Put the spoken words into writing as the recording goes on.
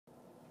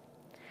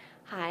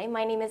Hi,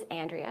 my name is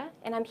Andrea,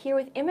 and I'm here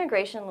with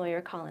immigration lawyer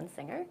Colin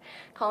Singer.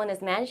 Colin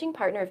is managing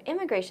partner of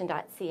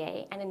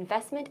Immigration.ca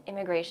and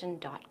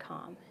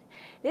Immigration.com.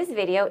 This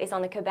video is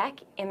on the Quebec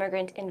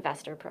Immigrant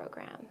Investor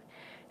Program.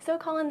 So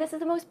Colin, this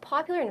is the most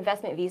popular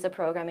investment visa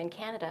program in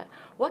Canada.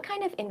 What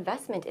kind of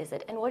investment is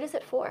it, and what is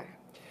it for?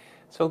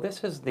 So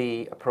this is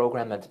the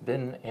program that's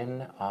been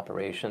in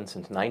operation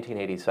since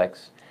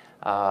 1986.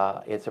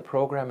 It's a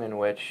program in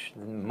which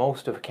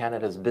most of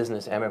Canada's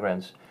business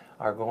immigrants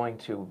are going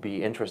to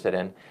be interested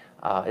in.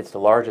 It's the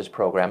largest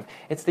program.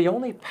 It's the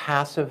only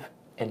passive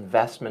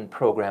investment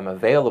program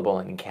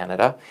available in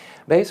Canada.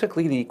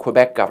 Basically, the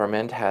Quebec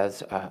government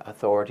has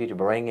authority to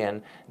bring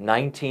in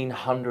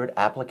 1,900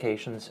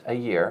 applications a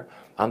year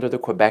under the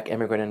Quebec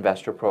Immigrant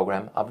Investor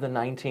Program. Of the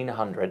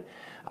 1,900,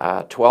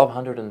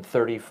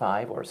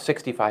 1,235 or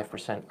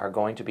 65% are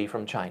going to be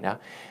from China,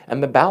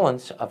 and the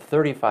balance of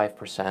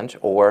 35%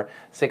 or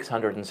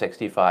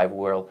 665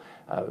 will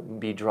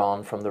be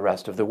drawn from the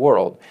rest of the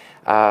world.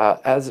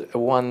 As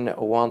one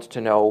wants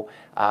to know,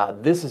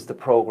 this is the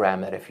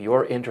program that if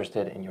you're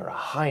interested and you're a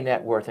high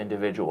net worth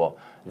individual,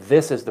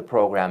 this is the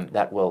program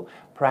that will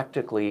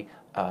practically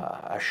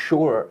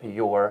assure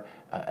your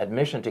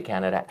admission to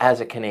Canada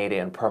as a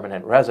Canadian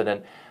permanent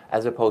resident,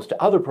 as opposed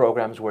to other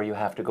programs where you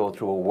have to go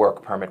through a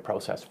work permit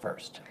process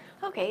first.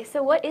 Okay,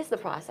 so what is the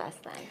process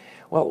then?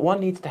 Well, one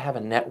needs to have a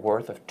net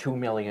worth of $2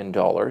 million.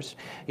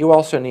 You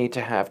also need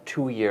to have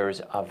 2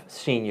 years of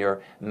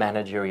senior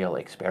managerial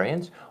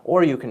experience,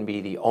 or you can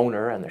be the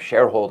owner and the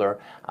shareholder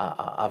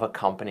of a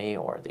company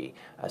or the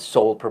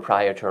sole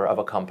proprietor of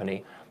a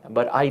company.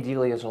 But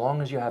ideally, as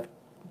long as you have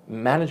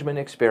management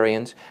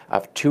experience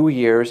of 2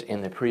 years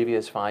in the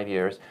previous 5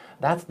 years,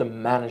 that's the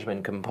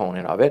management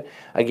component of it.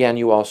 Again,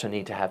 you also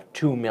need to have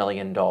 $2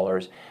 million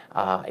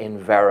in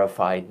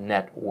verified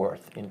net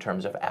worth in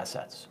terms of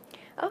assets.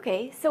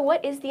 Okay, so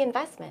what is the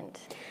investment?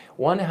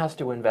 One has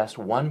to invest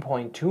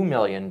 $1.2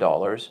 million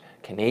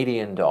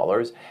Canadian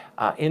dollars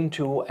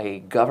into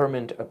a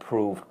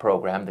government-approved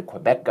program. The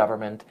Quebec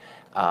government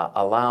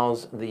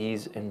allows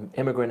these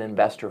immigrant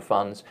investor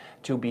funds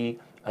to be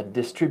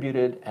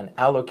distributed and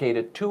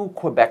allocated to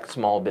Quebec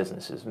small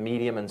businesses,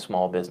 medium and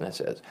small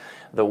businesses.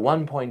 The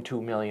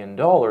 $1.2 million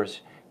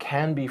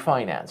can be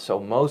financed. So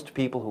most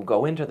people who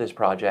go into this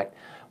project,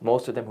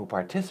 most of them who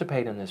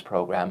participate in this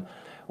program,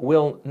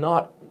 will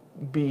not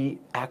be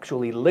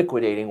actually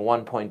liquidating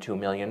 $1.2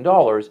 million.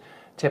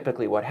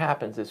 Typically what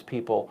happens is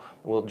people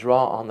will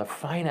draw on the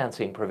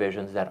financing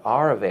provisions that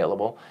are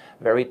available.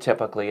 Very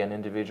typically an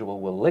individual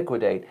will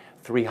liquidate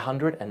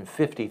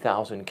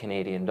 350,000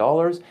 Canadian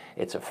dollars.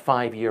 It's a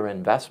 5-year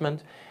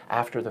investment.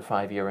 After the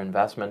 5-year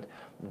investment,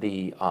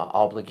 the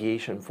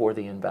obligation for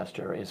the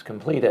investor is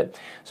completed.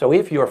 So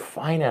if you're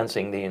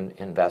financing the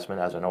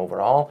investment as an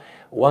overall,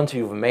 once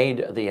you've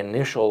made the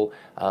initial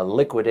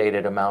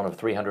liquidated amount of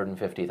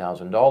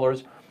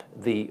 $350,000,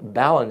 the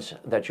balance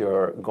that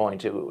you're going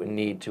to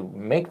need to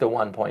make the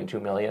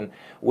 1.2 million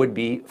would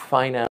be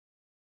financed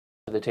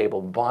to the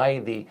table by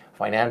the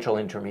financial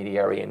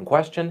intermediary in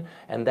question,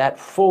 and that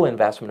full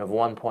investment of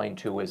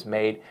 1.2 is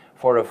made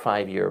for a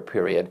 5-year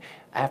period.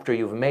 After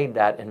you've made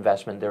that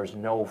investment, there's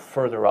no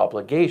further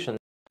obligation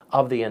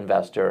of the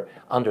investor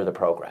under the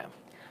program.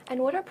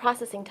 And what are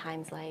processing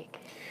times like?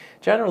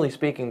 Generally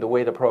speaking, the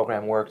way the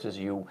program works is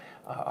you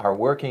are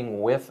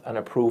working with an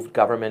approved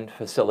government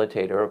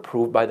facilitator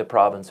approved by the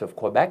province of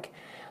Quebec.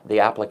 The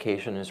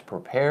application is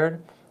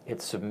prepared,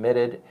 it's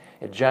submitted.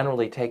 It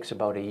generally takes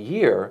about a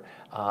year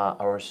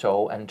or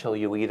so until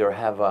you either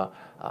have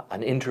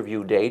an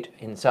interview date.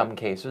 In some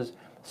cases,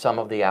 some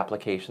of the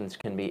applications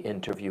can be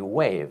interview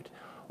waived.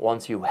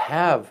 Once you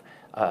have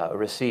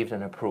received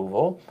an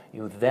approval,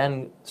 you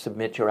then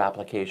submit your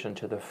application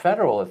to the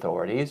federal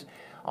authorities.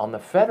 On the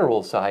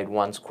federal side,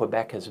 once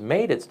Quebec has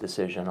made its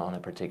decision on a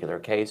particular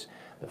case,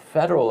 the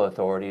federal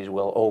authorities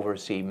will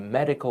oversee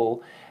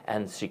medical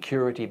and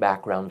security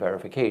background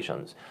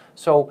verifications.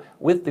 So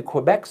with the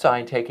Quebec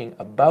side taking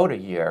about a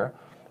year,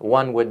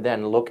 one would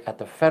then look at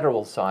the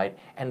federal side,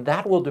 and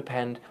that will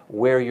depend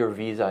where your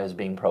visa is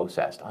being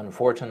processed.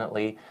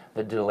 Unfortunately,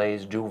 the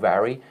delays do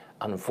vary.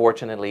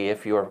 Unfortunately,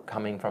 if you're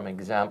coming from,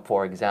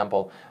 for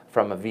example,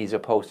 from a visa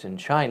post in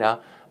China,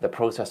 the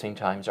processing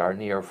times are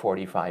near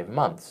 45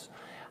 months.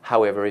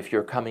 However, if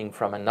you're coming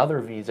from another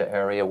visa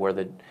area where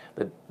the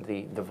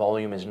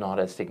volume is not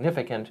as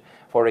significant,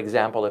 for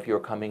example, if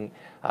you're coming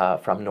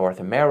from North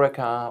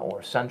America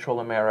or Central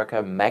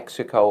America,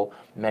 Mexico,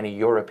 many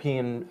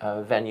European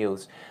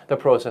venues, the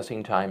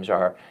processing times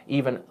are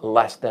even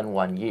less than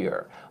 1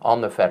 year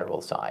on the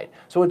federal side.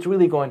 So it's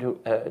really going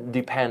to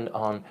depend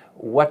on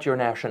what your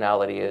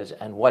nationality is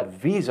and what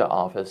visa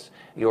office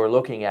you're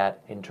looking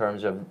at in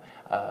terms of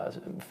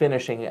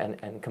finishing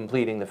and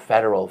completing the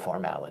federal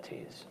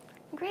formalities.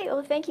 Great,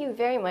 well thank you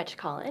very much,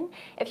 Colin.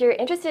 If you're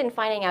interested in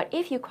finding out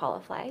if you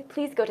qualify,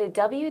 please go to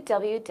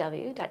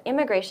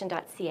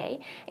www.immigration.ca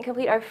and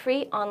complete our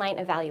free online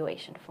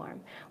evaluation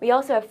form. We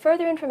also have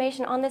further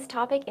information on this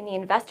topic in the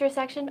Investor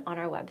section on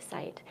our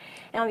website.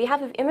 And on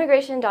behalf of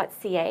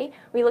Immigration.ca,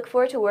 we look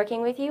forward to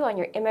working with you on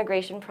your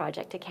immigration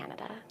project to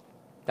Canada.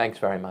 Thanks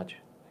very much.